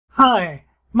Hi,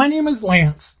 my name is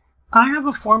Lance. I have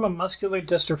a form of muscular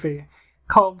dystrophy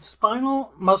called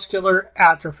spinal muscular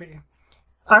atrophy.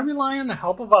 I rely on the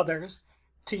help of others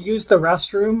to use the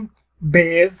restroom,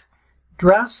 bathe,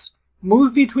 dress,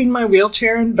 move between my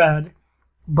wheelchair and bed,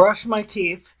 brush my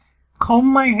teeth, comb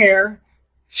my hair,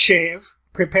 shave,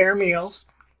 prepare meals,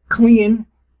 clean,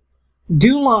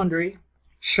 do laundry,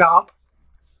 shop,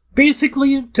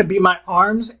 basically to be my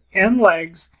arms and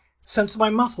legs since my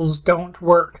muscles don't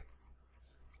work.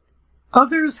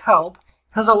 Others' help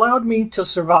has allowed me to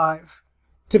survive,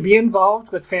 to be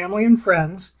involved with family and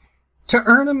friends, to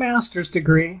earn a master's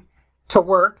degree, to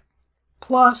work,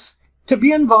 plus to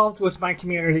be involved with my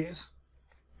communities.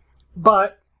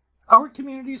 But our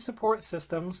community support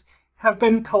systems have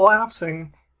been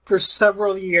collapsing for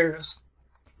several years.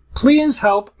 Please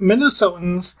help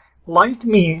Minnesotans like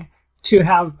me to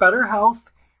have better health,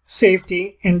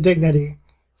 safety, and dignity.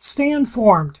 Stay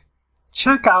informed.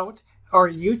 Check out our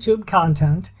YouTube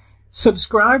content,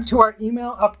 subscribe to our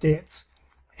email updates,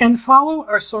 and follow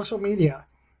our social media.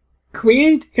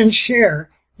 Create and share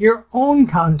your own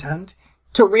content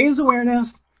to raise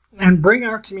awareness and bring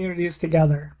our communities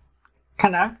together.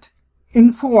 Connect,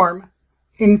 inform,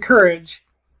 encourage,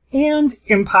 and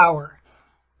empower.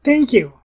 Thank you.